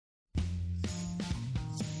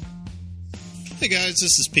Hey guys,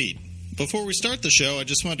 this is Pete. Before we start the show, I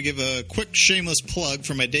just wanted to give a quick shameless plug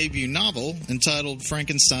for my debut novel entitled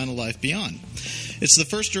Frankenstein: A Life Beyond. It's the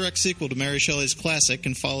first direct sequel to Mary Shelley's classic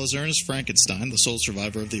and follows Ernest Frankenstein, the sole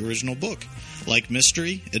survivor of the original book. Like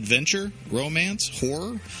mystery, adventure, romance,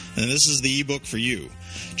 horror, then this is the ebook for you.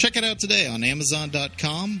 Check it out today on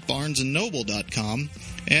Amazon.com, BarnesandNoble.com,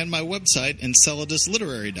 and my website,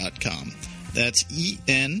 Enceladusliterary.com. That's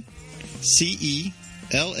ENCELADUS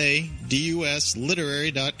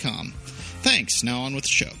literary.com. Thanks. Now on with the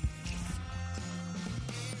show.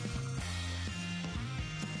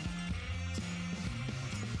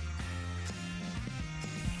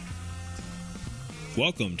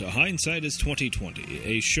 Welcome to Hindsight is 2020,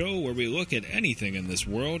 a show where we look at anything in this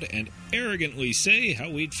world and arrogantly say how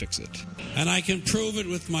we'd fix it. And I can prove it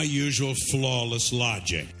with my usual flawless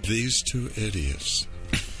logic. These two idiots.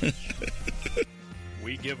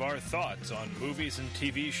 We give our thoughts on movies and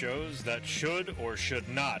TV shows that should or should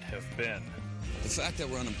not have been. The fact that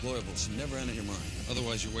we're unemployable should never enter your mind.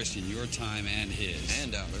 Otherwise, you're wasting your time and his.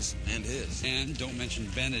 And ours. And his. And don't mention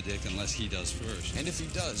Benedict unless he does first. And if he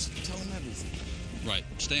does, tell him everything. Right.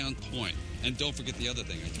 Stay on point. And don't forget the other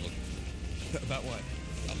thing I told you. About what?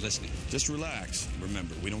 About listening. Just relax.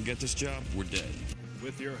 Remember, we don't get this job, we're dead.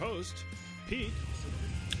 With your host, Pete.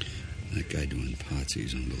 That guy doing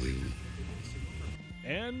Potsy's unbelievable.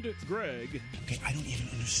 And Greg. Okay, I don't even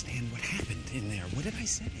understand what happened in there. What did I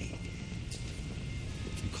say?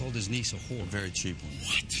 You called his niece a whore. Very cheap one.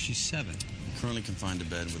 What? She's 7. Currently confined to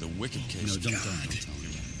bed with a wicked case. No, don't tell him.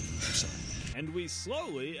 I'm sorry. And we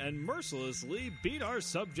slowly and mercilessly beat our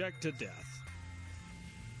subject to death.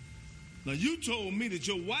 Now, you told me that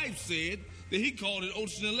your wife said that he called it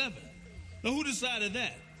Ocean 11. Now, who decided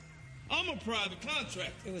that? I'm a private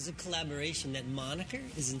contractor. It was a collaboration. That moniker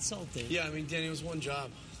is insulting. Yeah, I mean, Danny, it was one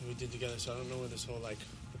job that we did together, so I don't know where this whole,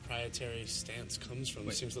 proprietary stance comes from.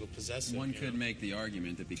 It seems a little possessive. One could make the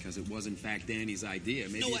argument that because it was, in fact, Danny's idea,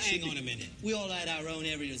 maybe No, hang on a minute. We all had our own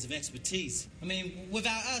areas of expertise. I mean,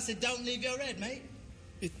 without us, it don't leave your head, mate.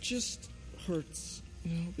 It just hurts,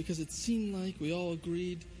 because it seemed like we all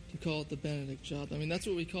agreed to call it the Benedict job. I mean, that's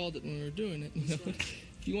what we called it when we were doing it,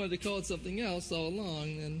 If you wanted to call it something else all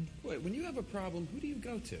along, then... Wait, when you have a problem, who do you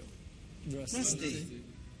go to? Rusty.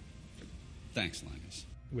 Thanks, Linus.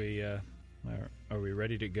 Are we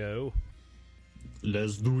ready to go?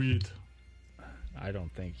 Let's do it. I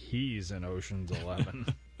don't think he's in Ocean's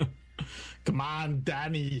 11. Come on,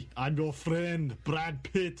 Danny. I'm your friend, Brad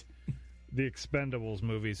Pitt. The Expendables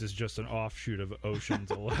movies is just an offshoot of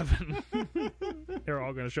Ocean's 11. They're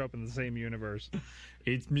all going to show up in the same universe.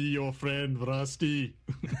 It's me, your friend, Rusty.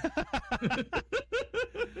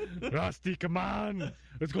 Rusty, come on.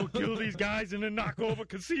 Let's go kill these guys and then knock over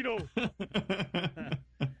Casino.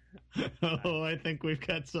 Oh, I think we've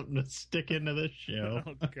got something to stick into this show.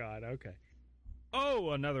 Oh, God, okay.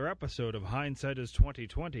 Oh, another episode of Hindsight is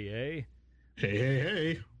 2020, eh?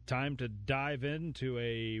 Hey. Time to dive into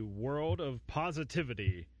a world of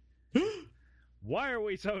positivity. Why are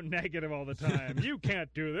we so negative all the time? You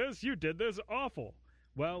can't do this. You did this awful.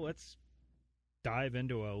 Well, let's dive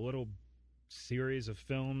into a little series of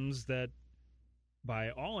films that, by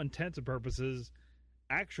all intents and purposes,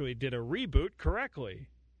 actually did a reboot correctly.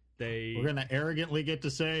 We're going to arrogantly get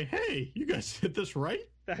to say, hey, you guys did this right?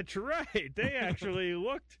 That's right. They actually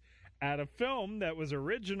looked at a film that was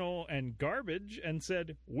original and garbage and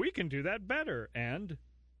said, we can do that better. And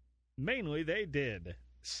mainly they did.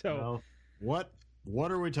 So, well,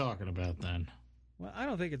 what are we talking about then? Well, I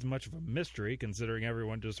don't think it's much of a mystery considering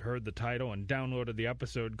everyone just heard the title and downloaded the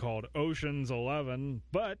episode called Ocean's 11.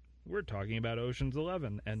 But we're talking about Ocean's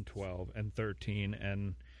 11 and 12 and 13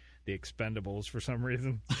 and the Expendables for some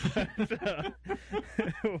reason.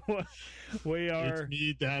 We are... It's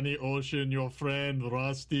me, Danny Ocean, your friend,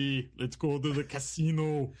 Rusty. Let's go to the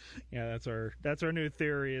casino. Yeah, that's our new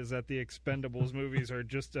theory, is that the Expendables movies are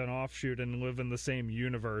just an offshoot and live in the same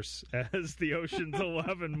universe as the Ocean's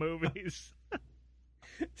 11 movies.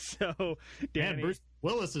 So, Danny... Man, Bruce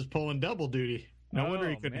Willis is pulling double duty. No wonder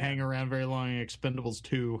he couldn't hang around very long in Expendables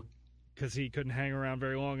 2. Because he couldn't hang around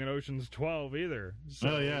very long in Ocean's 12 either.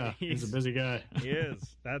 So yeah, he's a busy guy. He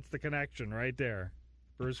is. That's the connection right there.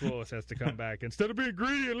 Bruce Willis has to come back. Instead of being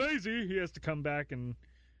greedy and lazy, he has to come back and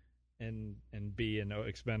be in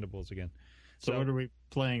Expendables again. So what are we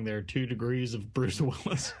playing there? 2 degrees of Bruce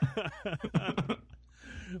Willis?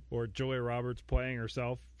 Or Julia Roberts playing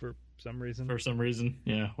herself for some reason. For some reason,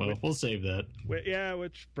 yeah. Well, we'll save that. Yeah,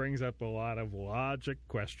 which brings up a lot of logic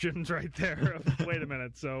questions right there. Wait a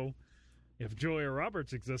minute, so... if Julia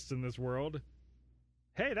Roberts exists in this world,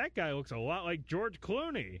 hey, that guy looks a lot like George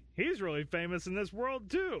Clooney. He's really famous in this world,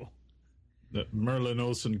 too. That Merlin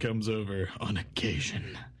Olsen comes over on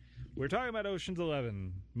occasion. We're talking about Ocean's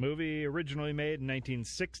 11, movie originally made in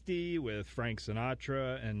 1960 with Frank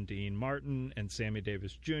Sinatra and Dean Martin and Sammy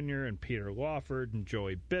Davis Jr. and Peter Lawford and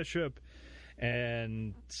Joey Bishop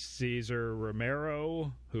and Cesar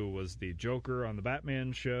Romero, who was the Joker on the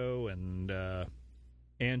Batman show, and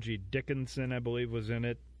Angie Dickinson, I believe, was in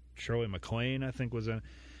it. Shirley MacLaine, I think, was in it.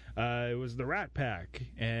 It was the Rat Pack,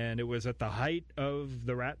 and it was at the height of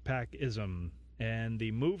the Rat Pack-ism. And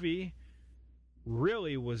the movie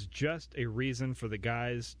really was just a reason for the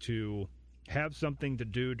guys to have something to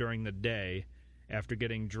do during the day after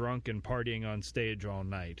getting drunk and partying on stage all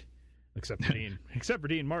night. Except for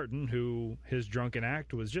Dean Martin, who his drunken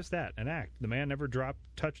act was just that, an act. The man never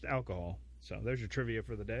touched alcohol. So there's your trivia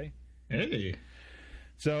for the day. Hey.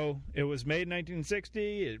 So it was made in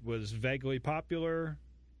 1960. It was vaguely popular,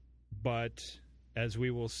 but as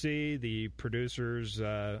we will see, the producers,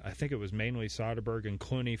 I think it was mainly Soderbergh and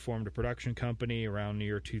Clooney, formed a production company around the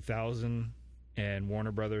year 2000, and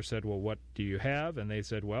Warner Brothers said, well, what do you have? And they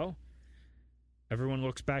said, well, everyone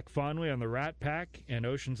looks back fondly on the Rat Pack and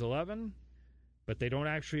Ocean's 11, but they don't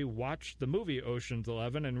actually watch the movie Ocean's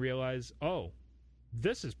 11 and realize, oh,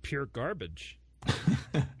 this is pure garbage.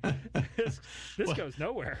 This goes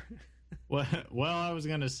nowhere. Well, I was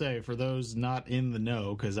going to say, for those not in the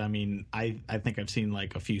know, because, I mean, I think I've seen,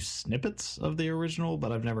 like, a few snippets of the original,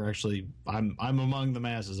 but I've never actually... I'm among the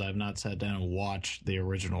masses. I've not sat down and watched the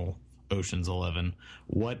original Ocean's 11.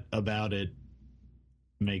 What about it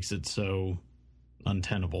makes it so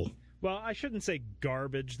untenable? Well, I shouldn't say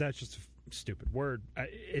garbage. That's just a stupid word.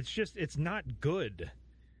 It's not good,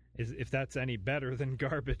 if that's any better than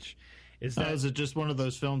garbage. Is it just one of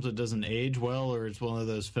those films that doesn't age well, or it's one of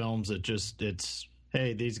those films that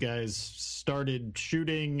hey, these guys started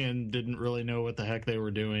shooting and didn't really know what the heck they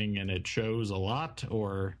were doing, and it shows a lot?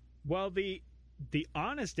 Or well, the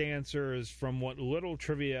honest answer is, from what little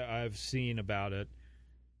trivia I've seen about it,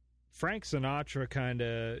 Frank Sinatra kind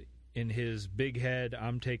of, in his big head,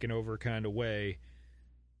 I'm taking over kind of way,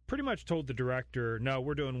 pretty much told the director, no,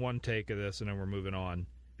 we're doing one take of this and then we're moving on.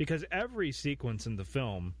 Because every sequence in the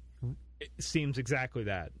film seems exactly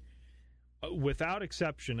that. Without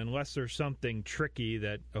exception, unless there's something tricky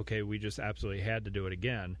that, okay, we just absolutely had to do it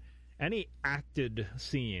again, any acted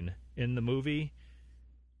scene in the movie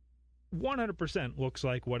 100% looks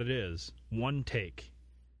like what it is. One take.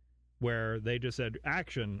 Where they just said,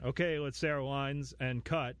 action, okay, let's say our lines, and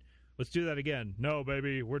cut. Let's do that again. No,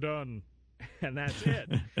 baby, we're done. And that's it.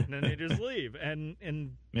 And then they just leave. And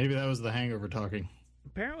maybe that was The Hangover talking.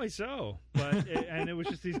 Apparently so. But it was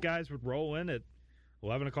just these guys would roll in at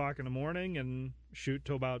 11 o'clock in the morning and shoot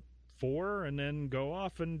till about 4 and then go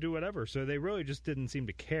off and do whatever. So they really just didn't seem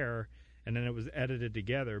to care. And then it was edited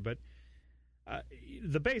together. But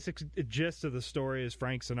the basic gist of the story is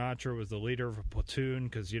Frank Sinatra was the leader of a platoon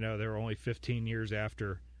because, they were only 15 years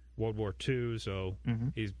after World War II. So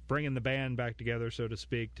he's bringing the band back together, so to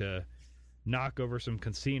speak, to knock over some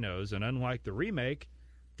casinos. And unlike the remake,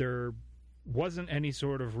 there wasn't any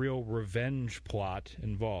sort of real revenge plot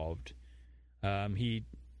involved. He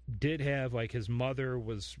did have, like, his mother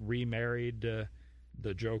was remarried to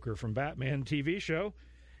the Joker from Batman TV show,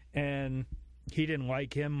 and he didn't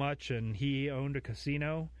like him much, and he owned a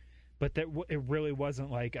casino. But it really wasn't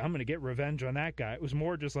like, I'm going to get revenge on that guy. It was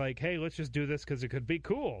more just like, hey, let's just do this because it could be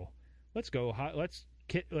cool. Let's go.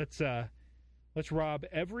 Let's rob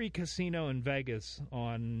every casino in Vegas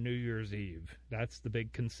on New Year's Eve. That's the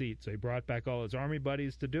big conceit. So he brought back all his army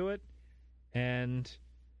buddies to do it, and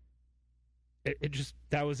it just,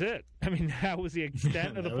 that was it. I mean, that was the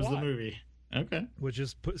extent of the plot. That was the movie. Okay. Which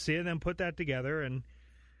is seeing them put that together, and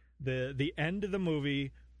the end of the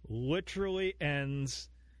movie literally ends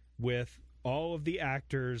with all of the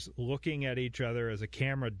actors looking at each other as a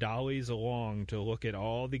camera dollies along to look at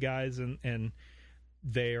all the guys, and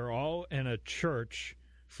they are all in a church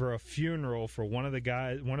for a funeral for one of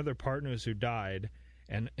their partners who died,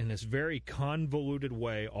 and in this very convoluted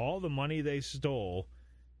way, all the money they stole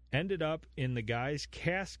ended up in the guy's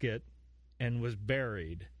casket and was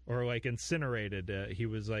buried, or like incinerated. He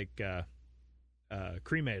was like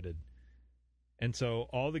cremated. And so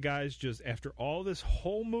all the guys just, after all this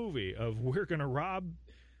whole movie of we're going to rob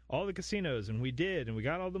all the casinos, and we did, and we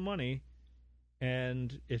got all the money,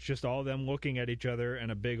 and it's just all them looking at each other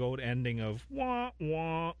and a big old ending of, wah,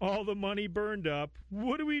 wah, all the money burned up,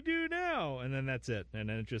 what do we do now? And then that's it. And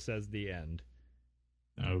then it just says the end.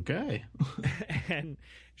 Okay. And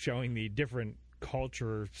showing the different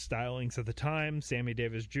culture stylings at the time, Sammy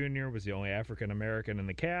Davis Jr. was the only African-American in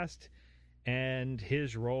the cast, and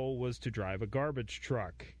his role was to drive a garbage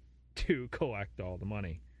truck to collect all the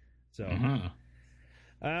money. So,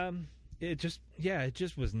 it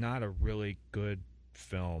just was not a really good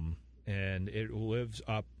film, and it lives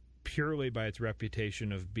up purely by its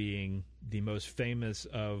reputation of being the most famous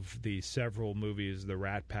of the several movies the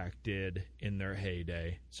Rat Pack did in their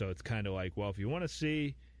heyday. So it's kind of like, well, if you want to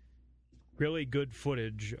see really good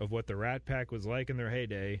footage of what the Rat Pack was like in their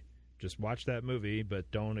heyday, just watch that movie, but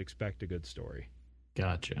don't expect a good story.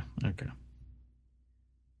 Gotcha. Okay.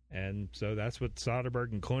 And so that's what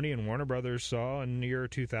Soderbergh and Clooney and Warner Brothers saw in the year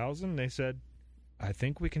 2000. They said, I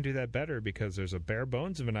think we can do that better because there's a bare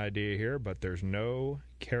bones of an idea here, but there's no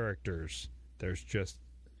characters. There's just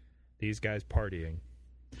these guys partying.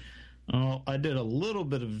 Oh, I did a little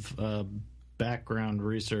bit of background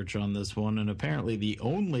research on this one, and apparently the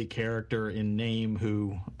only character in name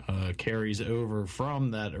who carries over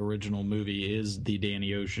from that original movie is the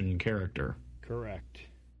Danny Ocean character. Correct.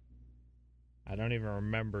 I don't even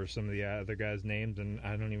remember some of the other guys' names, and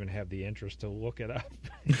I don't even have the interest to look it up.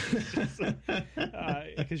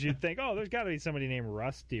 Because you'd think, oh, there's got to be somebody named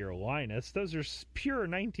Rusty or Linus. Those are pure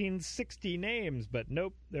 1960 names, but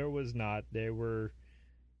nope, there was not. They were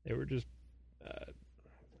just,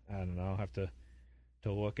 I don't know, I'll have to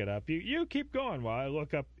look it up. You keep going while I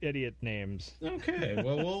look up idiot names. Okay,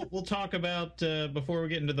 well, we'll talk about, before we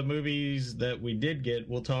get into the movies that we did get,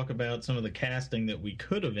 we'll talk about some of the casting that we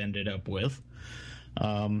could have ended up with.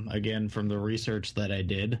 Again, from the research that I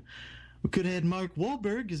did. We could have had Mark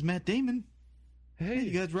Wahlberg as Matt Damon. Hey,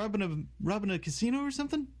 you guys robbing a casino or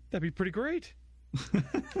something? That'd be pretty great.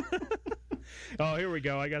 Oh, here we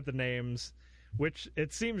go. I got the names, which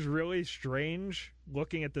it seems really strange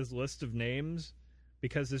looking at this list of names,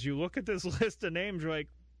 because as you look at this list of names, you're like,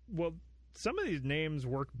 well, some of these names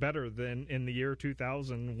work better than in the year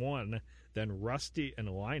 2001 than Rusty and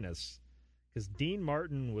Linus. Because Dean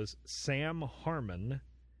Martin was Sam Harmon,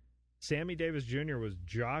 Sammy Davis Jr. was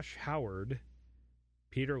Josh Howard,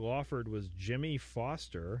 Peter Lawford was Jimmy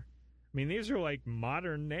Foster. I mean, these are like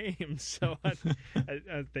modern names, so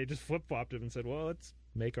they just flip-flopped it and said, well, let's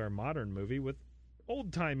make our modern movie with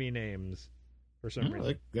old-timey names for some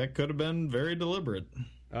reason. That could have been very deliberate.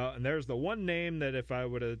 And there's the one name that if I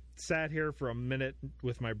would have sat here for a minute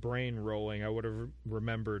with my brain rolling, I would have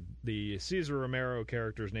remembered. The Cesar Romero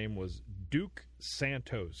character's name was Duke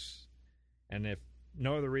Santos. And if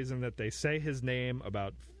no other reason that they say his name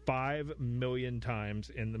about 5 million times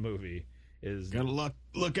in the movie is... Gotta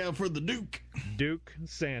look out for the Duke. Duke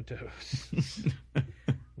Santos.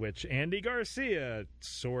 Which Andy Garcia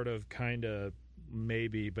sort of, kind of,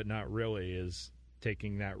 maybe, but not really, is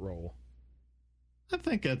taking that role. I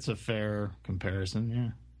think that's a fair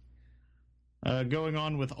comparison, yeah. Going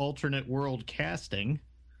on with alternate world casting,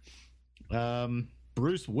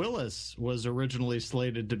 Bruce Willis was originally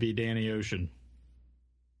slated to be Danny Ocean.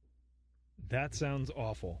 That sounds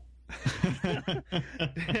awful.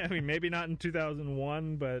 I mean, maybe not in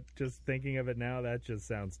 2001, but just thinking of it now, that just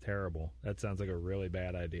sounds terrible. That sounds like a really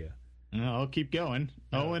bad idea. I'll keep going.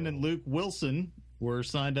 Owen and Luke Wilson were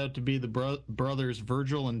signed out to be the brothers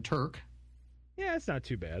Virgil and Turk. Yeah, it's not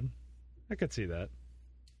too bad. I could see that.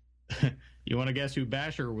 You want to guess who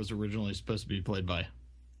Basher was originally supposed to be played by?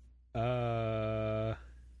 Are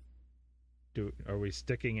we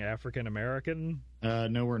sticking African American?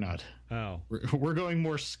 No, we're not. Oh, we're going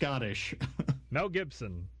more Scottish. Mel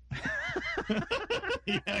Gibson.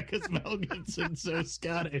 Yeah, because Mel Gibson's so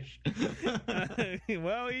Scottish.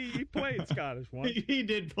 Well, he played Scottish once. He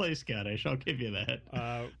did play Scottish. I'll give you that.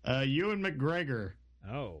 Ewan McGregor.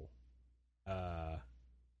 Oh. All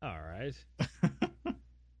right.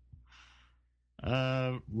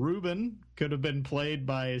 Ruben could have been played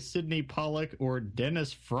by Sidney Pollack or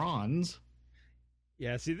Dennis Franz.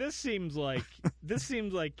 Yeah, see, this seems like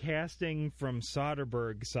casting from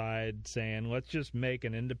Soderbergh's side, saying, let's just make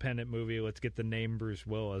an independent movie, let's get the name Bruce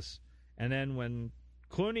Willis. And then when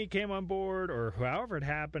Clooney came on board, or however it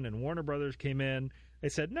happened, and Warner Brothers came in, they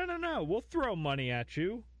said, no, we'll throw money at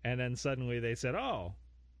you. And then suddenly they said, oh,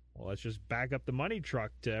 well, let's just back up the money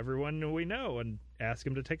truck to everyone we know and ask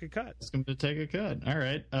them to take a cut. Ask them to take a cut. All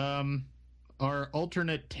right. Our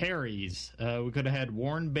alternate Terrys. We could have had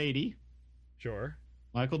Warren Beatty. Sure.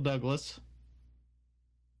 Michael Douglas.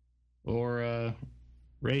 Or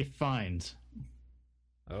Ray Fiennes.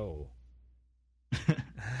 Oh.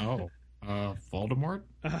 Voldemort?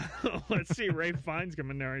 Let's see Ray Fiennes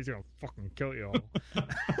come in there. He's going to fucking kill you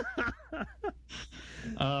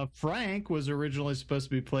all. Frank was originally supposed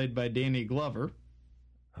to be played by Danny Glover.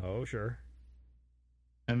 Oh, sure.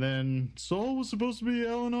 And then Saul was supposed to be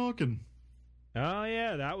Alan Arkin. Oh,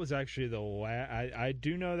 yeah, that was actually the I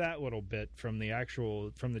do know that little bit from the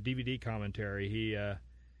DVD commentary.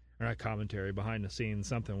 or not commentary, behind the scenes,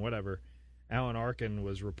 something, whatever. Alan Arkin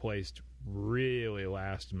was replaced really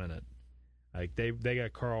last minute. Like they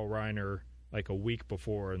got Carl Reiner like a week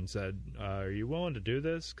before and said, "Are you willing to do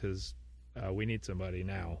this? Because we need somebody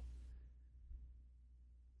now."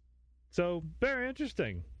 So very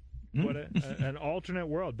interesting. What an alternate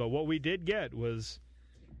world. But what we did get was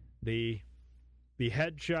the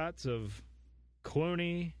headshots of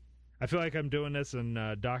Clooney. I feel like I'm doing this in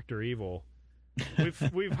Dr. Evil.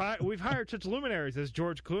 We've hired such luminaries as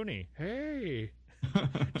George Clooney. Hey,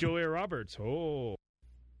 Julia Roberts. Oh,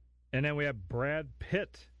 and then we have Brad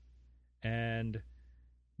Pitt and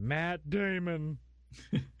Matt Damon.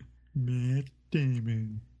 Matt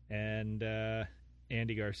Damon And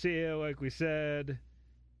Andy Garcia, like we said.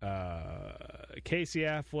 Casey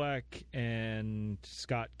Affleck and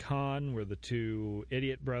Scott Conn were the two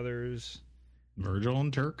Idiot brothers. Virgil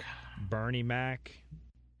and Turk. Bernie Mac,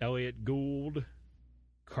 Elliot Gould,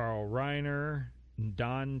 Carl Reiner,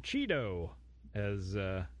 Don Cheeto as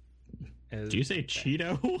Did you say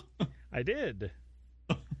Cheeto? I did.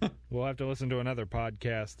 We'll have to listen to another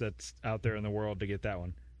podcast that's out there in the world to get that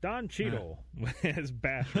one. Don Cheadle as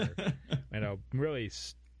Basher. Really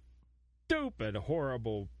stupid,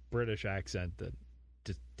 horrible British accent that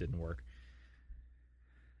just didn't work.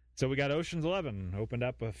 So we got Ocean's 11, opened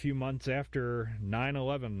up a few months after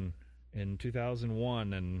 9/11 in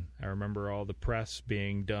 2001, and I remember all the press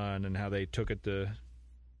being done and how they took it to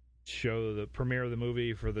show the premiere of the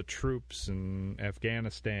movie for the troops in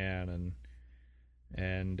Afghanistan,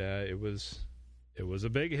 and it was a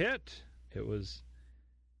big hit. It was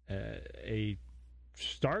a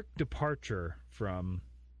stark departure from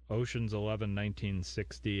Ocean's 11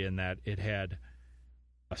 1960 in that it had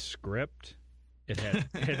a script, it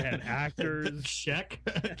had actors. Check.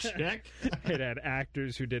 It had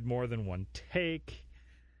actors who did more than one take.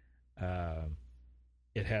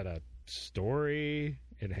 It had a story.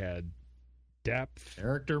 It had depth,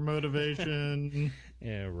 character motivation,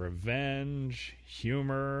 revenge,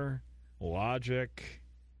 humor, logic,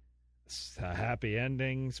 a happy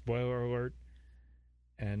ending. Spoiler alert.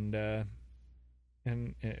 And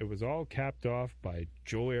it was all capped off by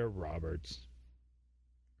Julia Roberts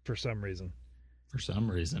for some reason.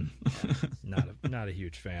 Not a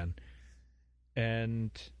huge fan.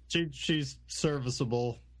 And she's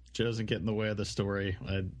serviceable. She doesn't get in the way of the story.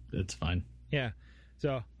 It's fine. Yeah.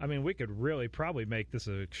 So, we could really probably make this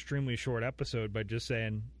an extremely short episode by just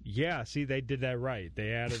saying, yeah, see, they did that right.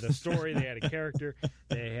 They added a story, they had a character,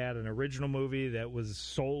 they had an original movie that was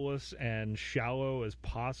soulless and shallow as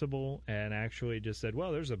possible, and actually just said,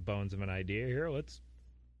 well, there's a bones of an idea here. Let's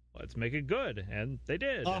make it good. And they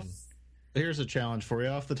did. Here's a challenge for you.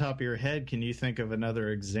 Off the top of your head, can you think of another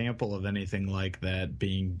example of anything like that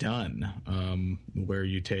being done, where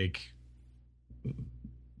you take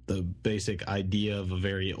the basic idea of a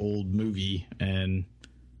very old movie and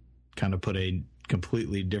kind of put a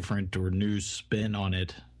completely different or new spin on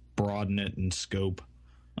it, broaden it in scope,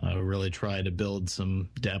 really try to build some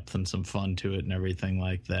depth and some fun to it and everything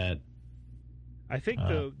like that? I think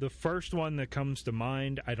the first one that comes to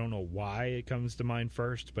mind, I don't know why it comes to mind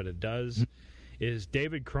first, but it does, is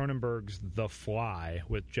David Cronenberg's The Fly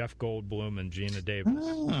with Jeff Goldblum and Gina Davis.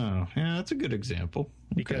 Oh, yeah, that's a good example.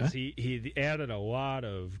 Because he added a lot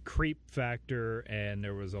of creep factor, and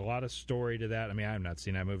there was a lot of story to that. I have not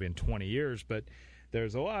seen that movie in 20 years, but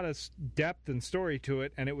there's a lot of depth and story to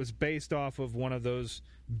it, and it was based off of one of those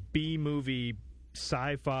B-movie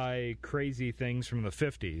sci-fi crazy things from the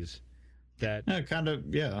 50s. That that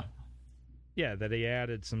he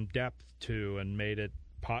added some depth to and made it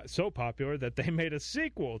so popular that they made a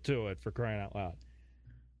sequel to it, for crying out loud.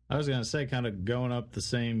 I was going to say, kind of going up the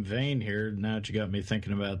same vein here, now that you got me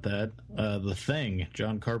thinking about that, The Thing,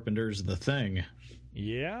 John Carpenter's The Thing.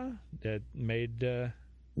 Yeah, that made...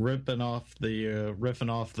 riffing off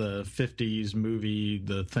the 50s movie,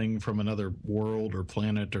 The Thing from Another World or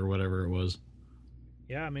Planet or whatever it was.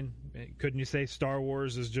 Yeah, couldn't you say Star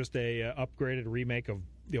Wars is just a upgraded remake of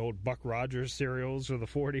the old Buck Rogers serials of the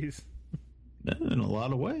 40s? In a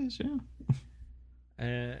lot of ways, yeah.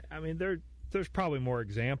 There's probably more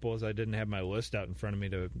examples. I didn't have my list out in front of me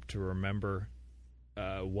to remember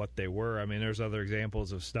what they were. There's other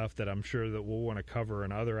examples of stuff that I'm sure that we'll want to cover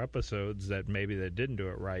in other episodes that maybe they didn't do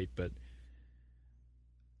it right. But,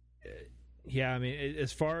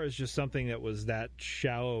 as far as just something that was that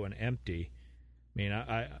shallow and empty,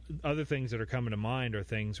 other things that are coming to mind are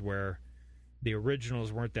things where the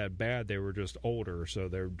originals weren't that bad. They were just older, so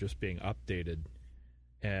they're just being updated.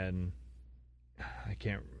 And I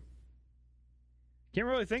can't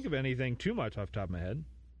really think of anything too much off the top of my head.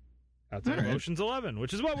 outside of Ocean's 11,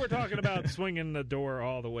 which is what we're talking about, swinging the door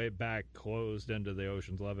all the way back, closed into the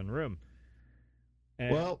Ocean's 11 room.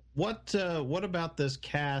 And well, what about this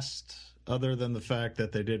cast, other than the fact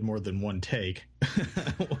that they did more than one take?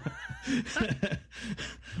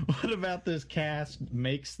 What about this cast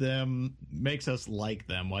makes us like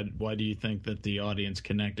them? Why do you think that the audience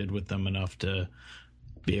connected with them enough to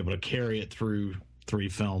be able to carry it through 3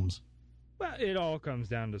 films? Well, it all comes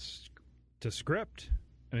down to script.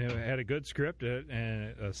 I mean, it had a good script,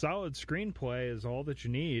 and a solid screenplay is all that you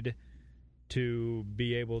need to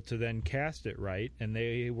be able to then cast it right. And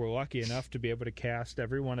they were lucky enough to be able to cast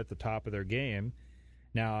everyone at the top of their game.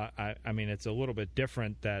 Now, I mean, it's a little bit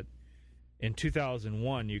different that in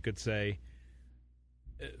 2001, you could say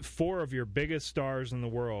 4 of your biggest stars in the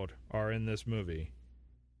world are in this movie.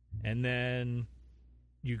 And then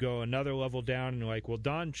you go another level down and you're like, well,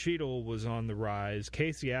 Don Cheadle was on the rise.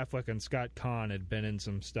 Casey Affleck and Scott Conn had been in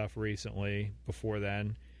some stuff recently before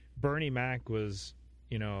then. Bernie Mac was,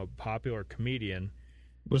 a popular comedian.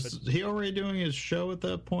 Was he already doing his show at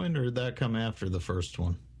that point, or did that come after the first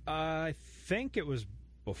one? I think it was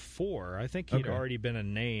before. I think he'd already been a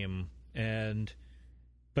name.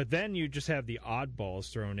 But then you just have the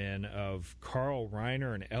oddballs thrown in of Carl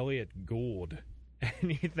Reiner and Elliot Gould.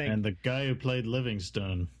 And you think, and the guy who played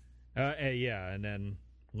Livingston. Yeah, and then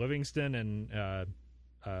Livingston and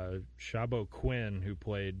Shabo Quinn, who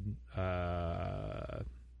played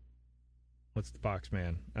what's the box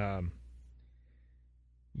man?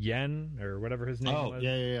 Yen, or whatever his name was.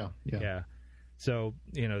 Yeah. So,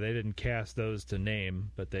 they didn't cast those to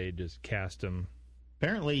name, but they just cast him.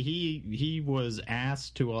 Apparently he was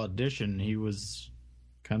asked to audition. He was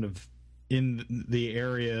kind of in the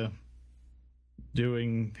area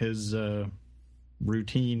doing his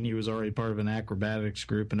routine. He was already part of an acrobatics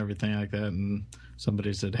group and everything like that, and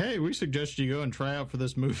somebody said, hey, we suggest you go and try out for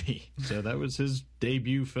this movie. So that was his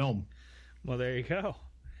debut film. Well, there you go.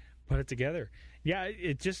 Put it together. Yeah,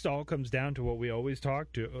 it just all comes down to what we always talk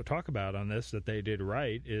about on this, that they did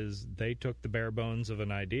right, is they took the bare bones of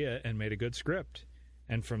an idea and made a good script.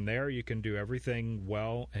 And from there, you can do everything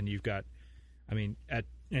well, and you've got,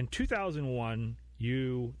 in 2001,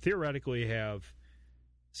 you theoretically have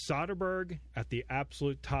Soderbergh at the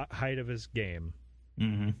absolute height of his game.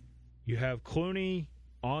 Mm-hmm. You have Clooney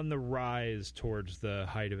on the rise towards the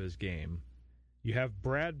height of his game. You have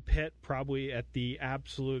Brad Pitt probably at the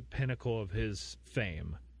absolute pinnacle of his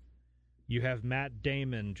fame. You have Matt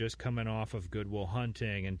Damon just coming off of Good Will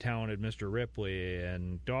Hunting and Talented Mr. Ripley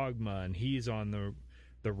and Dogma, and he's on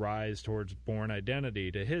the rise towards Bourne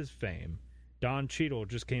Identity to his fame. Don Cheadle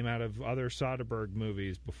just came out of other Soderbergh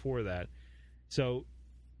movies before that. So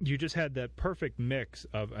you just had that perfect mix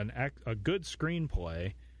of a good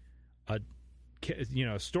screenplay, a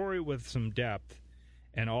story with some depth,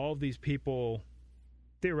 and all of these people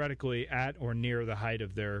theoretically at or near the height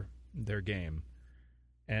of their game.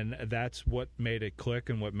 And that's what made it click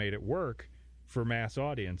and what made it work for mass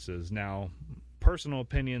audiences. Now, personal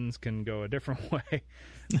opinions can go a different way,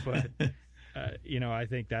 but I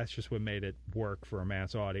think that's just what made it work for a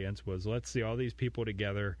mass audience, was let's see all these people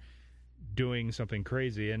together doing something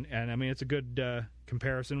crazy. And it's a good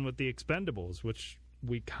comparison with the Expendables, which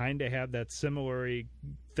we kind of have that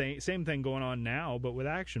same thing going on now, but with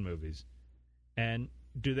action movies. And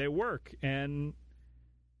do they work? And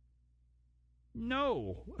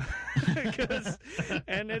no.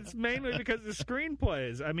 And it's mainly because the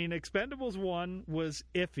screenplays. Expendables 1 was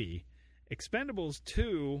iffy. Expendables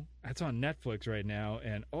 2, that's on Netflix right now,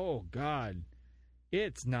 and oh God,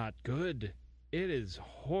 it's not good. It is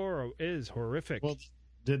horrific. Well,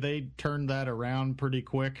 did they turn that around pretty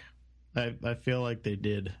quick? I feel like they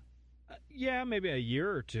did. Yeah, maybe a year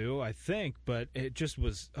or two, I think, but it just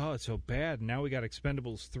was, it's so bad. Now we got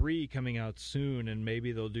Expendables 3 coming out soon, and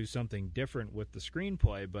maybe they'll do something different with the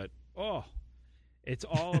screenplay, but, it's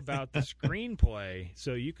all about the screenplay.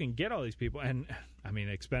 So you can get all these people, and,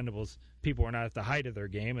 Expendables, people are not at the height of their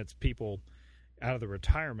game. It's people out of the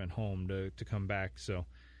retirement home to come back. So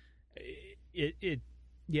it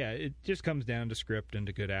just comes down to script and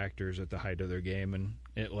to good actors at the height of their game, and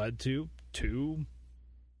it led to 2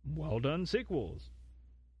 well-done sequels.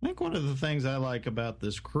 I think one of the things I like about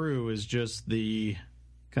this crew is just the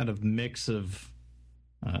kind of mix of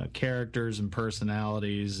characters and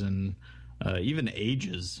personalities and even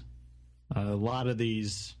ages. A lot of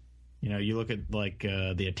these, you look at like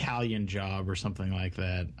the Italian Job or something like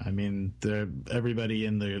that. Everybody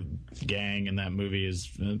in the gang in that movie is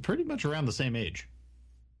pretty much around the same age.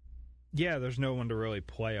 Yeah, there's no one to really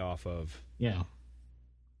play off of. Yeah.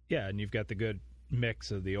 Yeah, and you've got the good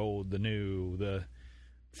mix of the old, the new, the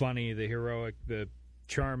funny, the heroic, the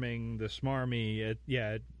charming, the smarmy.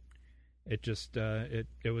 It just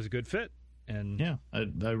it was a good fit. And yeah,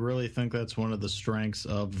 I really think that's one of the strengths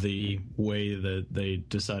of the way that they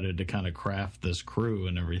decided to kind of craft this crew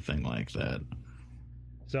and everything like that.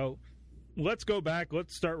 So let's go back.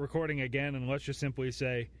 Let's start recording again, and let's just simply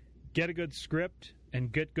say, get a good script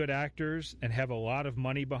and get good actors and have a lot of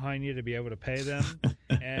money behind you to be able to pay them,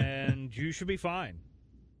 and you should be fine.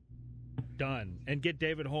 Done. And get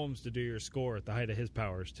David Holmes to do your score at the height of his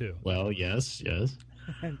powers, too. Well, yes.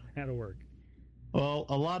 That'll work. Well,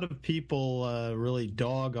 a lot of people really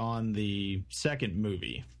dog on the second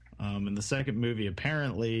movie. And the second movie,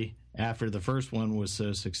 apparently, after the first one was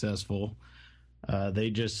so successful, they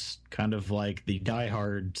just kind of like the Die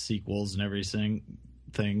Hard sequels and everything,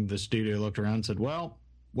 the studio looked around and said, well,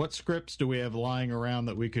 what scripts do we have lying around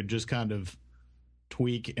that we could just kind of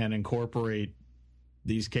tweak and incorporate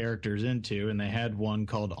these characters into? And they had one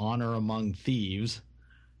called Honor Among Thieves,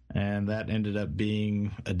 and that ended up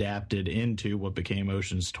being adapted into what became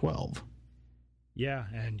Ocean's 12. Yeah,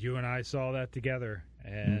 and you and I saw that together,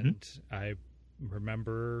 and I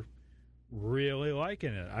remember really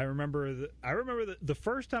liking it. I remember the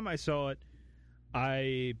first time I saw it,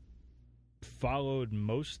 I followed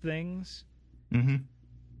most things,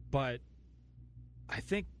 but I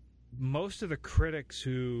think most of the critics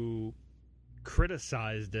who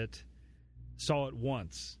criticized it saw it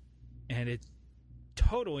once, and it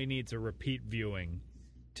totally needs a repeat viewing.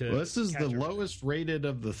 Well, this is the lowest rated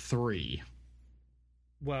of the three.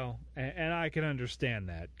 Well, and I can understand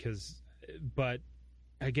that, but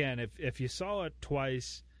again, if you saw it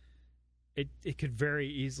twice, it could very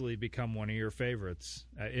easily become one of your favorites.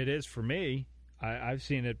 It is for me. I've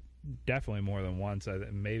seen it definitely more than once,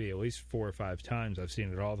 maybe at least 4 or 5 times. I've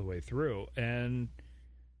seen it all the way through, and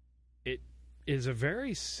it is a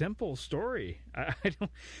very simple story.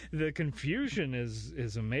 The confusion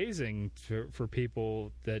is amazing for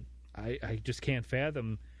people that I just can't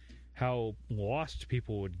fathom how lost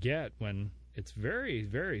people would get when it's very,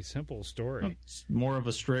 very simple story. It's more of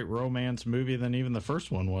a straight romance movie than even the first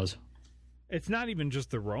one was. It's not even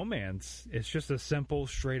just the romance. It's just a simple,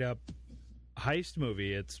 straight-up heist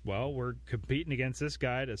movie. It's, well, we're competing against this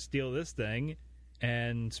guy to steal this thing,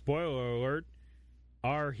 and spoiler alert,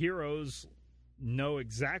 our heroes know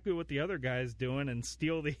exactly what the other guy's doing and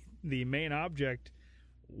steal the main object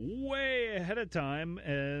way ahead of time,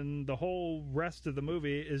 and the whole rest of the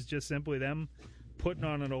movie is just simply them putting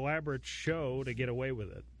on an elaborate show to get away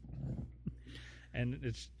with it. And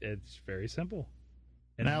it's very simple.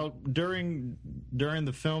 And now, during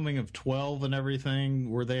the filming of 12 and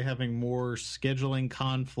everything, were they having more scheduling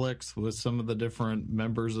conflicts with some of the different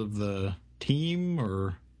members of the team,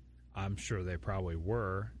 or? I'm sure they probably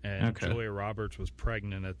were. And Julia Roberts was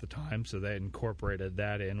pregnant at the time, so they incorporated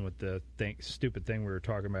that in with the stupid thing we were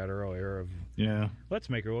talking about earlier of, let's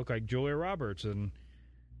make her look like Julia Roberts. And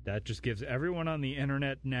that just gives everyone on the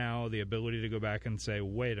internet now the ability to go back and say,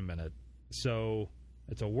 wait a minute, so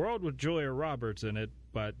it's a world with Julia Roberts in it,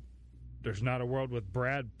 but there's not a world with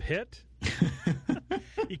Brad Pitt?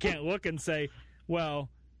 You can't look and say, well,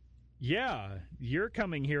 yeah, you're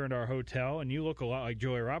coming here in our hotel and you look a lot like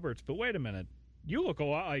Julia Roberts, but wait a minute, you look a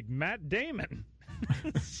lot like Matt Damon.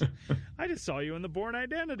 I just saw you in The Bourne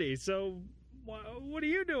Identity, so what are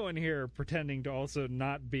you doing here pretending to also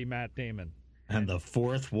not be Matt Damon? And the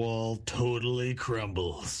fourth wall totally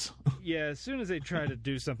crumbles. Yeah, as soon as they try to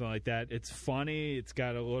do something like that, it's funny, it's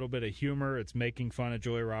got a little bit of humor, it's making fun of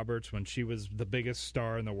Julia Roberts when she was the biggest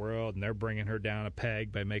star in the world, and they're bringing her down a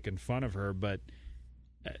peg by making fun of her, but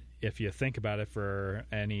if you think about it for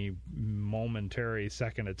any momentary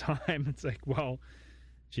second of time, it's like, well,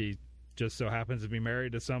 she just so happens to be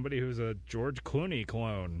married to somebody who's a George Clooney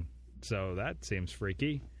clone, so that seems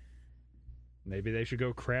freaky. Maybe they should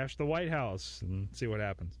go crash the White House and see what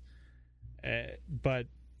happens. But,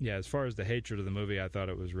 yeah, as far as the hatred of the movie, I thought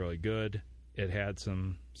it was really good. It had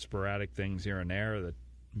some sporadic things here and there that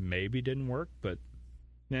maybe didn't work, but,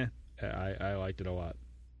 I liked it a lot.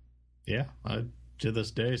 Yeah, I, to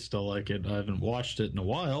this day, still like it. I haven't watched it in a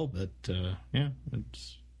while, but,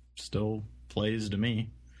 it still plays to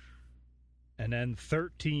me. And then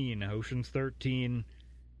 13, Ocean's 13...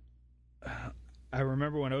 I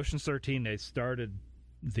remember when Ocean's 13, they started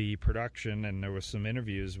the production, and there was some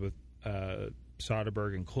interviews with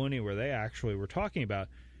Soderbergh and Clooney where they actually were talking about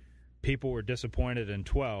people were disappointed in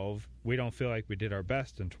 12. We don't feel like we did our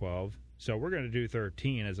best in 12, so we're going to do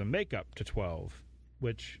 13 as a makeup to 12,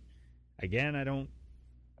 which, again, I don't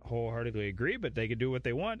wholeheartedly agree, but they could do what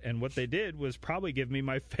they want, and what they did was probably give me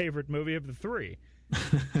my favorite movie of the three.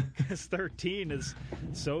 Because 13 is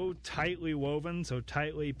so tightly woven, so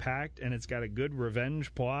tightly packed, and it's got a good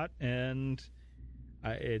revenge plot, and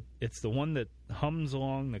it's the one that hums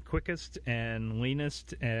along the quickest and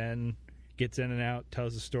leanest and gets in and out,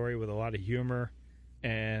 tells a story with a lot of humor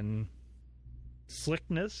and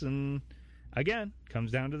slickness, and again,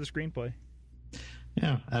 comes down to the screenplay.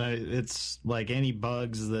 Yeah, it's like any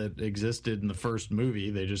bugs that existed in the first movie,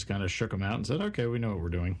 they just kind of shook them out and said, okay, we know what we're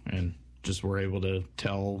doing, and just were able to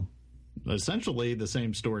tell essentially the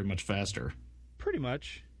same story much faster. Pretty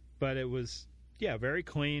much, but it was, very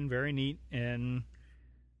clean, very neat, and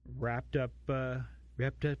wrapped up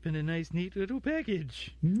in a nice, neat little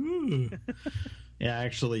package. Yeah, I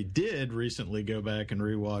actually did recently go back and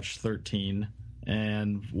rewatch 13,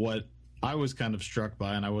 and what I was kind of struck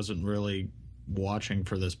by, and I wasn't really watching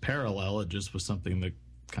for this parallel, it just was something that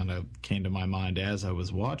kind of came to my mind as I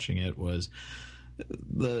was watching it, was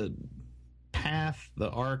the path, the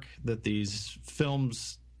arc that these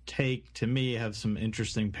films take, to me, have some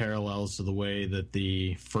interesting parallels to the way that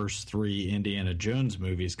the first 3 Indiana Jones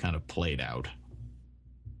movies kind of played out.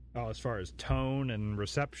 Oh, as far as tone and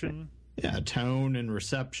reception? Yeah, tone and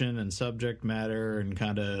reception and subject matter, and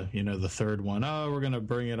kind of, the third one, we're going to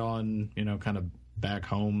bring it on, kind of back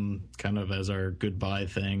home, kind of as our goodbye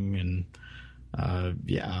thing. And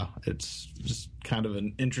it's just kind of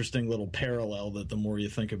an interesting little parallel that the more you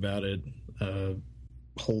think about it,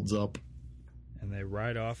 holds up. And they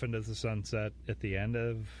ride off into the sunset at the end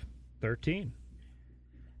of 13.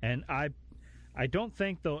 And I don't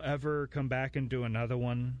think they'll ever come back and do another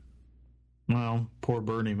one. Well, poor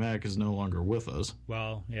Bernie Mac is no longer with us.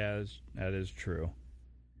 Well, yeah, that is true.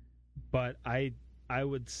 But I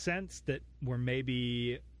would sense that we're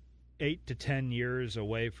maybe 8 to 10 years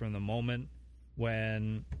away from the moment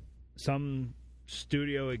when some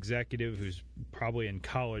studio executive who's probably in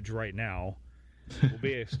college right now will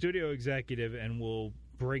be a studio executive and will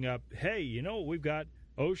bring up, hey, we've got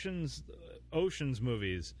Ocean's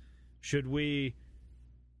movies. Should we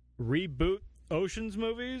reboot Ocean's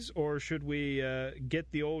movies, or should we get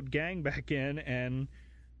the old gang back in and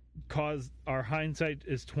cause our Hindsight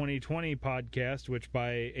is 2020 podcast, which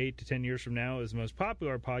by 8 to 10 years from now is the most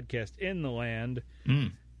popular podcast in the land,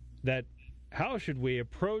 that how should we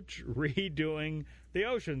approach redoing the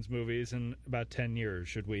Ocean's movies in about 10 years?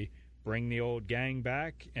 Should we bring the old gang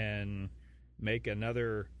back and make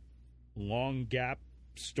another long gap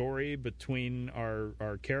story between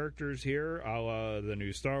our characters here, a la the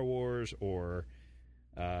new Star Wars or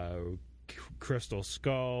Crystal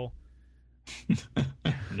Skull?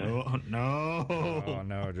 No. Oh,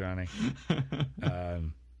 no, Johnny.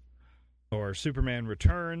 Or Superman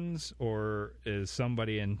Returns, or is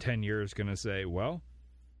somebody in 10 years going to say, well,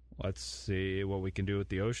 let's see what we can do with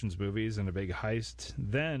the Ocean's movies and a big heist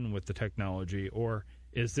then with the technology? Or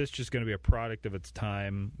is this just going to be a product of its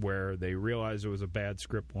time where they realized it was a bad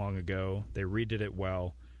script long ago, they redid it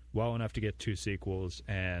well enough to get 2 sequels,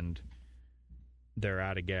 and they're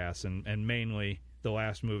out of gas? And mainly, the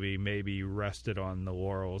last movie maybe rested on the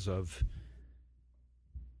laurels of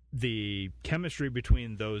the chemistry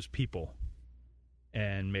between those people,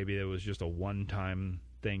 and maybe it was just a one-time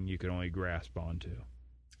thing you could only grasp onto.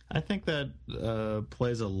 I think that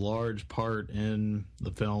plays a large part in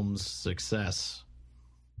the film's success,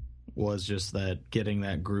 was just that getting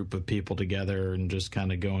that group of people together and just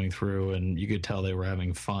kind of going through, and you could tell they were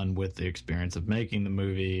having fun with the experience of making the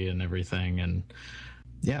movie and everything. And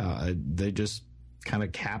they just kind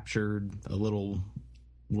of captured a little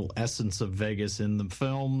essence of Vegas in the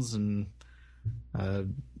films, and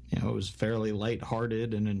it was fairly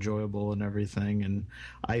lighthearted and enjoyable and everything. And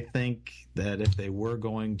I think that if they were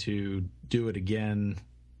going to do it again,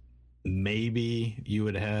 maybe you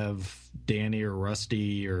would have Danny or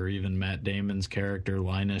Rusty or even Matt Damon's character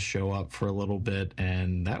Linus show up for a little bit,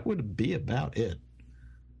 and that would be about it.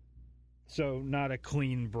 So not a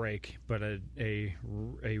clean break, but a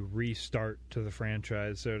restart to the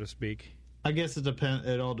franchise, so to speak. I guess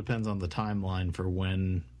it all depends on the timeline for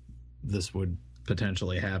when this would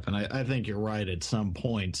potentially happen. I think you're right. At some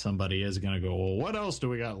point, somebody is going to go, well, what else do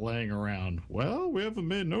we got laying around? Well, we haven't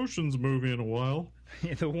made an Ocean's movie in a while.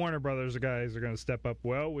 The Warner Brothers guys are going to step up.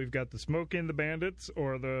 Well, we've got the Smokey and the Bandits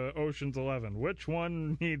or the Ocean's 11. Which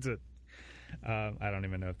one needs it? I don't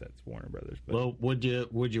even know if that's Warner Brothers. But. Well, would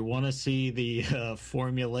you want to see the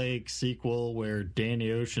formulaic sequel where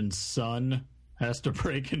Danny Ocean's son has to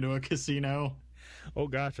break into a casino? Oh,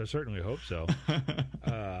 gosh, I certainly hope so.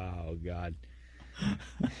 Oh, God.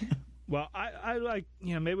 Well, I like,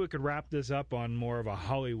 maybe we could wrap this up on more of a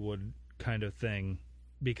Hollywood kind of thing,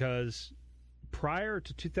 because prior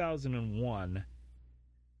to 2001,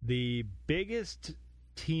 the biggest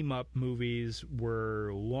team-up movies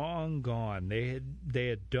were long gone. They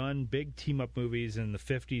had done big team-up movies in the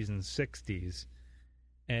 50s and 60s,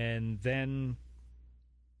 and then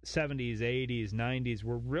 70s, 80s, 90s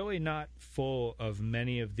were really not full of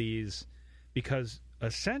many of these because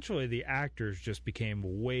essentially the actors just became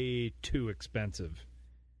way too expensive.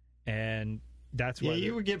 And that's why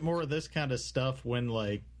you would get more of this kind of stuff when,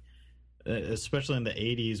 like, especially in the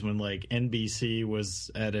 80s when, like, NBC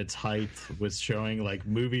was at its height with showing, like,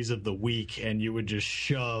 movies of the week, and you would just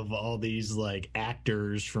shove all these, like,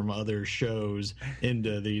 actors from other shows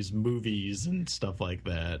into these movies and stuff like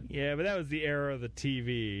that. Yeah, but that was the era of the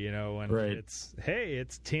TV, you know, and right.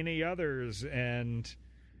 it's Tina Yothers and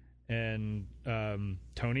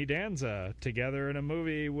Tony Danza together in a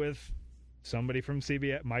movie with somebody from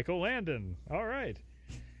CBS, Michael Landon. All right.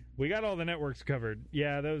 We got all the networks covered.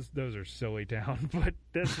 Yeah, those are silly town. But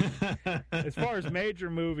this, as far as major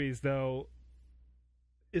movies, though,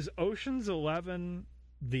 is Ocean's 11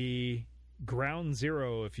 the ground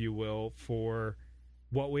zero, if you will, for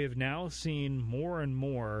what we have now seen more and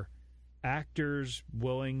more actors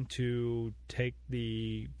willing to take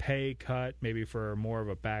the pay cut, maybe for more of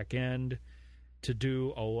a back end, to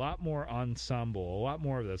do a lot more ensemble, a lot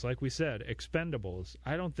more of this. Like we said, Expendables.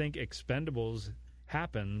 I don't think Expendables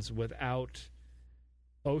happens without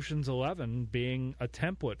Ocean's 11 being a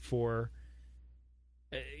template for,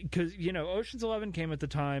 because, you know, Ocean's 11 came at the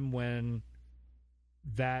time when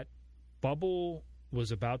that bubble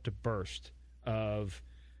was about to burst of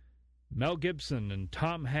Mel Gibson and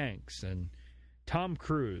Tom Hanks and Tom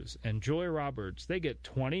Cruise and Julia Roberts. They get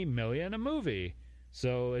 $20 million a movie,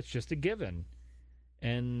 so it's just a given.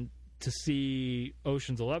 And to see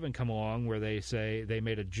Ocean's 11 come along where they say they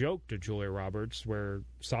made a joke to Julia Roberts where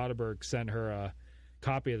Soderbergh sent her a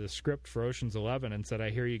copy of the script for Ocean's 11 and said, I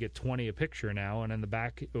hear you get 20 a picture now, and in the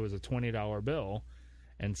back it was a $20 bill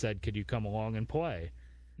and said, could you come along and play?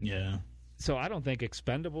 Yeah. So I don't think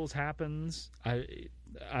Expendables happens. I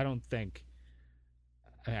don't think,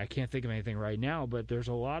 I can't think of anything right now, but there's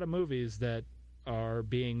a lot of movies that are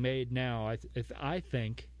being made now, I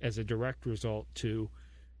think, as a direct result to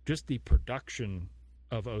just the production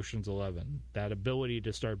of Ocean's 11, that ability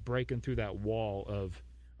to start breaking through that wall of,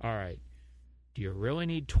 all right, do you really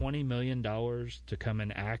need $20 million to come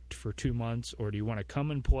and act for 2 months, or do you want to come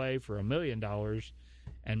and play for $1 million,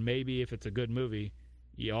 and maybe if it's a good movie,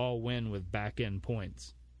 you all win with back-end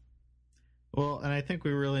points? Well, and I think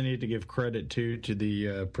we really need to give credit, too, to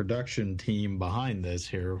the production team behind this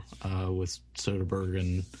here, with Soderbergh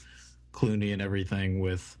and Clooney and everything,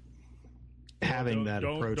 with having that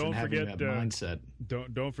approach and having that mindset.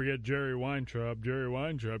 Don't forget Jerry Weintraub. Jerry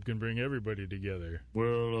Weintraub can bring everybody together.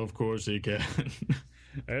 Well, of course he can.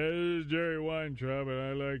 This is Jerry Weintraub, and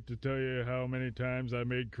I like to tell you how many times I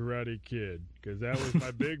made Karate Kid, because that was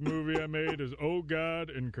my big movie I made, is Oh God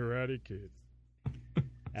and Karate Kid.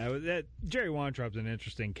 Jerry Weintraub's an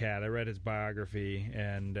interesting cat. I read his biography,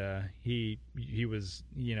 and he was,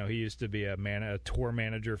 you know, he used to be a tour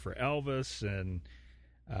manager for Elvis, and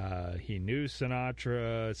he knew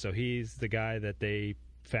Sinatra, so he's the guy that they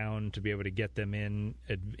found to be able to get them in.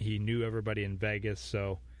 He knew everybody in Vegas,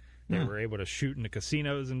 so they were able to shoot in the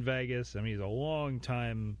casinos in Vegas. I mean, he's a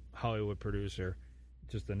long-time Hollywood producer.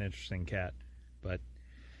 Just an interesting cat. But,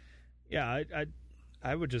 yeah,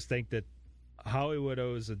 I would just think that Hollywood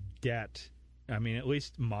owes a debt. I mean, at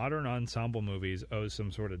least modern ensemble movies owe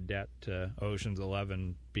some sort of debt to Ocean's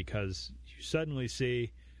 11, because you suddenly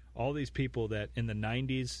see all these people that in the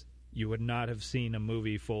 90s you would not have seen a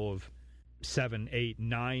movie full of 7, 8,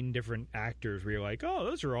 9 different actors where you're like, oh,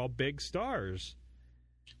 those are all big stars.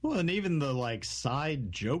 Well, and even the, like,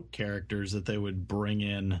 side joke characters that they would bring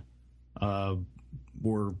in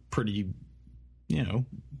were pretty, you know,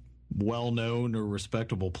 well-known or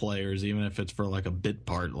respectable players, even if it's for, like, a bit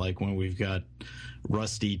part, like when we've got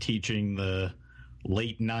Rusty teaching the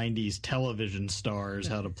late 90s television stars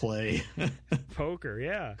how to play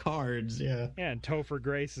poker, cards, and Topher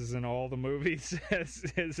Grace is in all the movies as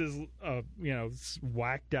his you know,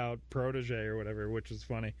 whacked out protege or whatever, which is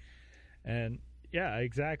funny. And yeah,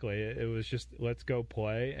 exactly, it was just let's go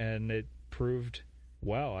play, and it proved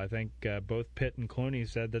well. I think both Pitt and Clooney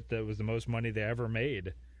said that was the most money they ever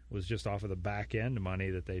made was just off of the back end money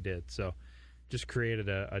that they did. So just created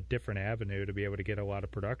a different avenue to be able to get a lot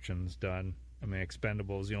of productions done. I mean,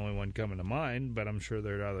 Expendables is the only one coming to mind, but I'm sure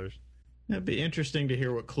there are others. It'd be interesting to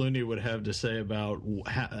hear what Clooney would have to say about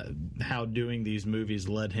how doing these movies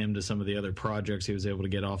led him to some of the other projects he was able to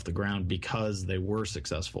get off the ground because they were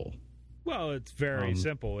successful. Well, it's very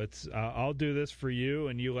simple. It's I'll do this for you,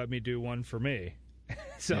 and you let me do one for me.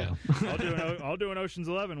 So I'll do an Ocean's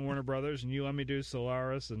 11, Warner Brothers, and you let me do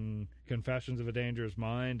Solaris and Confessions of a Dangerous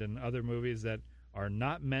Mind and other movies that are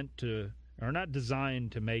not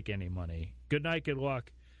designed to make any money. Good Night, Good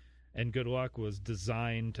Luck, and Good Luck was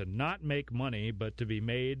designed to not make money, but to be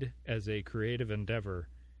made as a creative endeavor.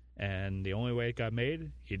 And the only way it got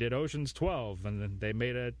made, he did Ocean's 12, and then they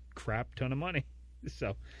made a crap ton of money.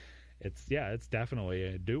 So it's definitely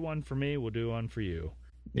a do one for me, we'll do one for you.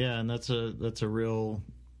 Yeah, and that's a real.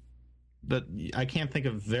 But I can't think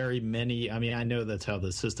of very many. I mean, I know that's how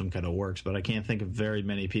the system kind of works, but I can't think of very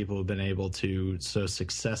many people who've been able to so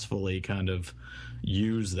successfully kind of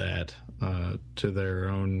use that to their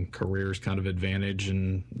own careers' kind of advantage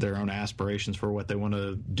and their own aspirations for what they want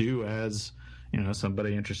to do as,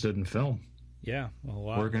 somebody interested in film. Yeah,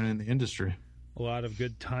 working in the industry. A lot of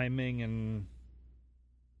good timing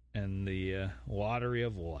and the lottery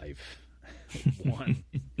of life. One.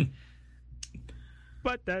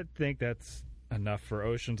 But I think that's enough for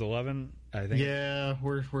Ocean's 11. I think. Yeah,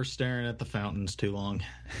 we're staring at the fountains too long.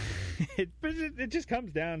 It just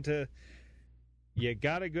comes down to you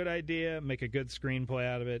got a good idea, make a good screenplay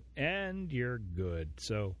out of it, and you're good.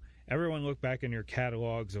 So everyone look back in your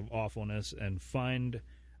catalogs of awfulness and find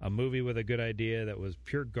a movie with a good idea that was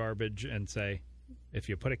pure garbage and say, if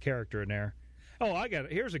you put a character in there, I got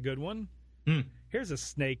it. Here's a good one. Here's a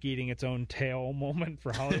snake eating its own tail moment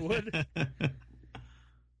for Hollywood.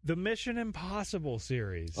 The Mission Impossible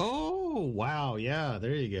series. Oh, wow. Yeah,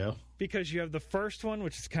 there you go. Because you have the first one,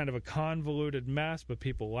 which is kind of a convoluted mess, but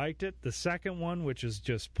people liked it. The second one, which is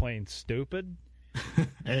just plain stupid.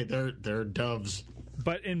 Hey, they're doves.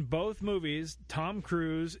 But in both movies, Tom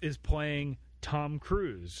Cruise is playing Tom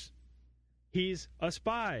Cruise. He's a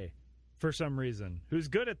spy for some reason, who's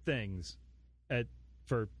good at things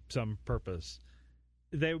for some purpose.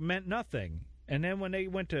 They meant nothing. And then when they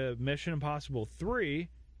went to Mission Impossible 3,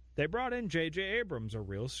 they brought in J.J. Abrams, a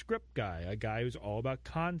real script guy, a guy who's all about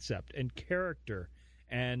concept and character.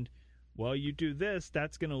 And, you do this,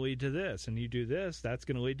 that's going to lead to this. And you do this, that's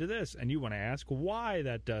going to lead to this. And you want to ask why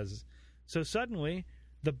that does. So suddenly,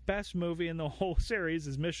 the best movie in the whole series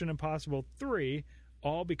is Mission Impossible 3,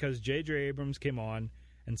 all because J.J. Abrams came on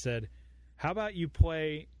and said, how about you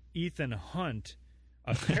play Ethan Hunt,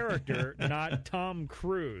 a character, not Tom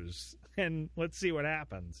Cruise, and let's see what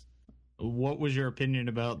happens. What was your opinion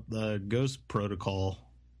about the Ghost Protocol?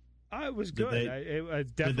 It was good. It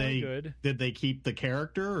was definitely good. Did they keep the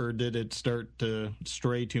character, or did it start to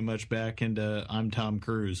stray too much back into I'm Tom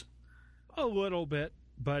Cruise? A little bit,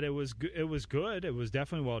 but it was good. It was good. It was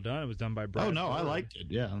definitely well done. It was done by Brad. Oh no, Ford. I liked it.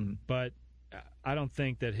 Yeah, but I don't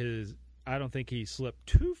think he slipped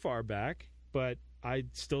too far back. But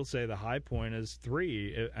I'd still say the high point is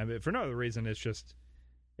 3. I mean, for no other reason,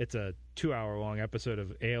 it's a 2-hour-long episode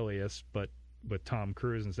of Alias, but with Tom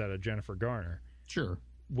Cruise instead of Jennifer Garner. Sure.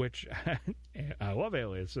 Which, I love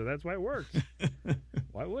Alias, so that's why it works.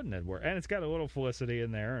 Why wouldn't it work? And it's got a little Felicity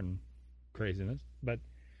in there and craziness, but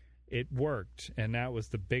it worked, and that was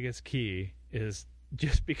the biggest key, is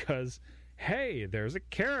just because, hey, there's a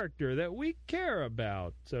character that we care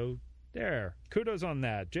about. So there. Kudos on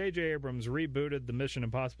that. J.J. Abrams rebooted the Mission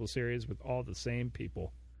Impossible series with all the same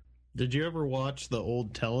people. Did you ever watch the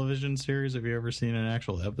old television series? Have you ever seen an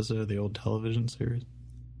actual episode of the old television series?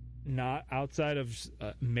 Not outside of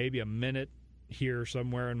maybe a minute here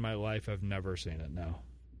somewhere in my life. I've never seen it, no.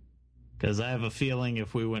 Because I have a feeling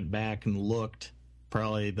if we went back and looked,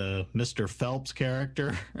 probably the Mr. Phelps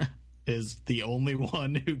character is the only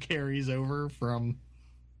one who carries over from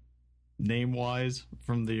name-wise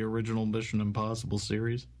from the original Mission Impossible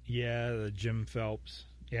series. Yeah, the Jim Phelps.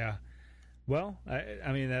 Yeah. Well,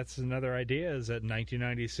 I mean, that's another idea, is that in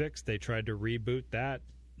 1996 they tried to reboot that.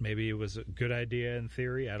 Maybe it was a good idea in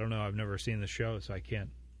theory. I don't know. I've never seen the show, so I can't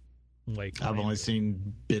I've only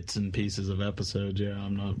seen bits and pieces of episodes. Yeah,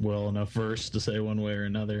 I'm not well enough versed to say one way or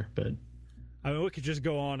another. But I mean, we could just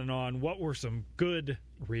go on and on. What were some good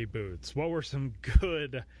reboots? What were some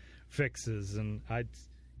good fixes? And I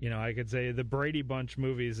could say the Brady Bunch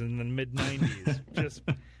movies in the mid-'90s. Just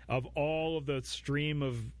of all of the stream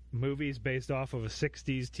of movies based off of a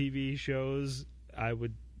 60s TV shows, I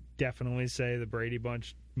would definitely say the Brady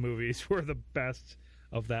Bunch movies were the best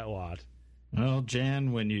of that lot. Well,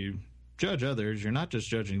 Jan, when you judge others, you're not just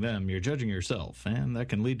judging them, you're judging yourself, and that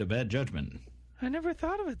can lead to bad judgment. I never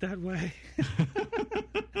thought of it that way.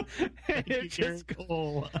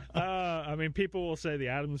 I mean, people will say the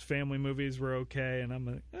Addams Family movies were okay, and I'm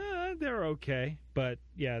like, they're okay. But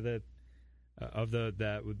yeah,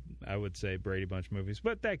 I would say Brady Bunch movies,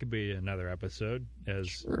 but that could be another episode.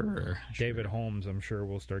 As David Holmes, I'm sure,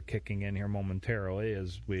 will start kicking in here momentarily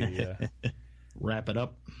as we wrap it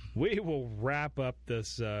up? We will wrap up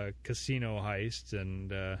this casino heist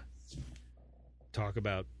and talk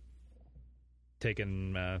about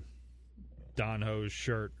taking Don Ho's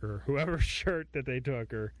shirt or whoever's shirt that they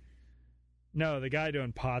took. Or no, the guy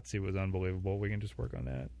doing Potsy was unbelievable. We can just work on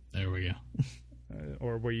that. There we go.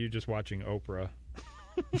 Or were you just watching Oprah?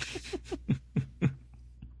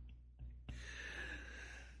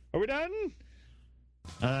 Are we done?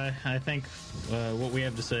 I think what we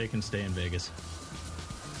have to say can stay in Vegas.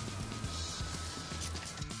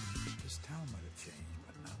 This town might have changed,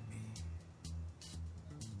 but not me.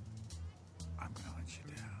 I'm gonna hunt you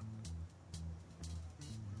down.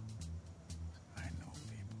 I know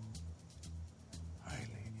people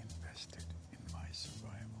highly invested in my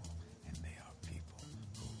survival, and they are people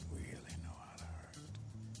who really know how to hurt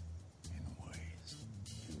in ways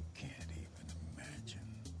you can't even imagine.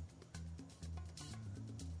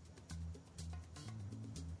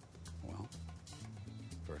 Well,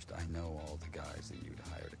 first, I know all the guys that you'd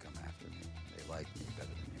hire to come after me. They like me better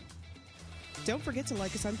than you. Don't forget to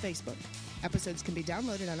like us on Facebook. Episodes can be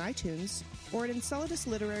downloaded on iTunes or at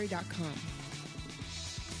EnceladusLiterary.com.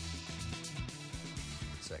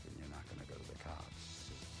 Second, you're not going to go to the cops.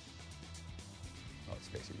 Well, let's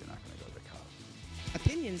face it, you're not going to go to the cops.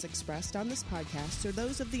 Opinions expressed on this podcast are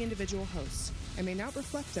those of the individual hosts and may not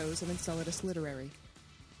reflect those of Enceladus Literary.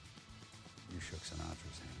 You shook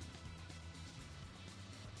Sinatra's hand.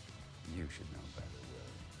 You should know better, Willie.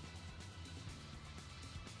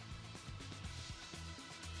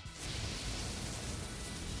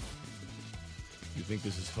 You think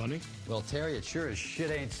this is funny? Well, Terry, it sure as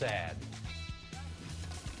shit ain't sad.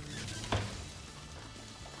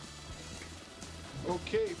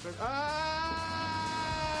 Okay, but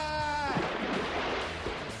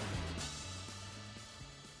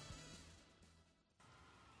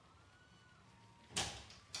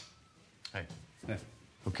Hey.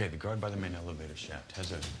 Okay, the guard by the main elevator shaft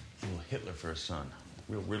has a little Hitler for a son.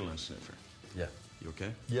 Real Ritalin sniffer. Yeah. You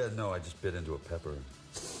okay? Yeah, no, I just bit into a pepper.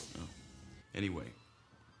 Oh. Anyway.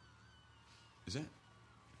 Is that?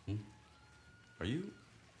 Are you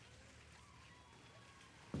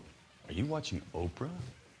watching Oprah?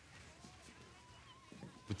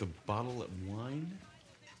 With the bottle of wine?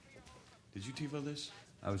 Did you TiVo this?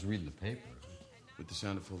 I was reading the paper. With the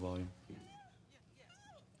sound at full volume?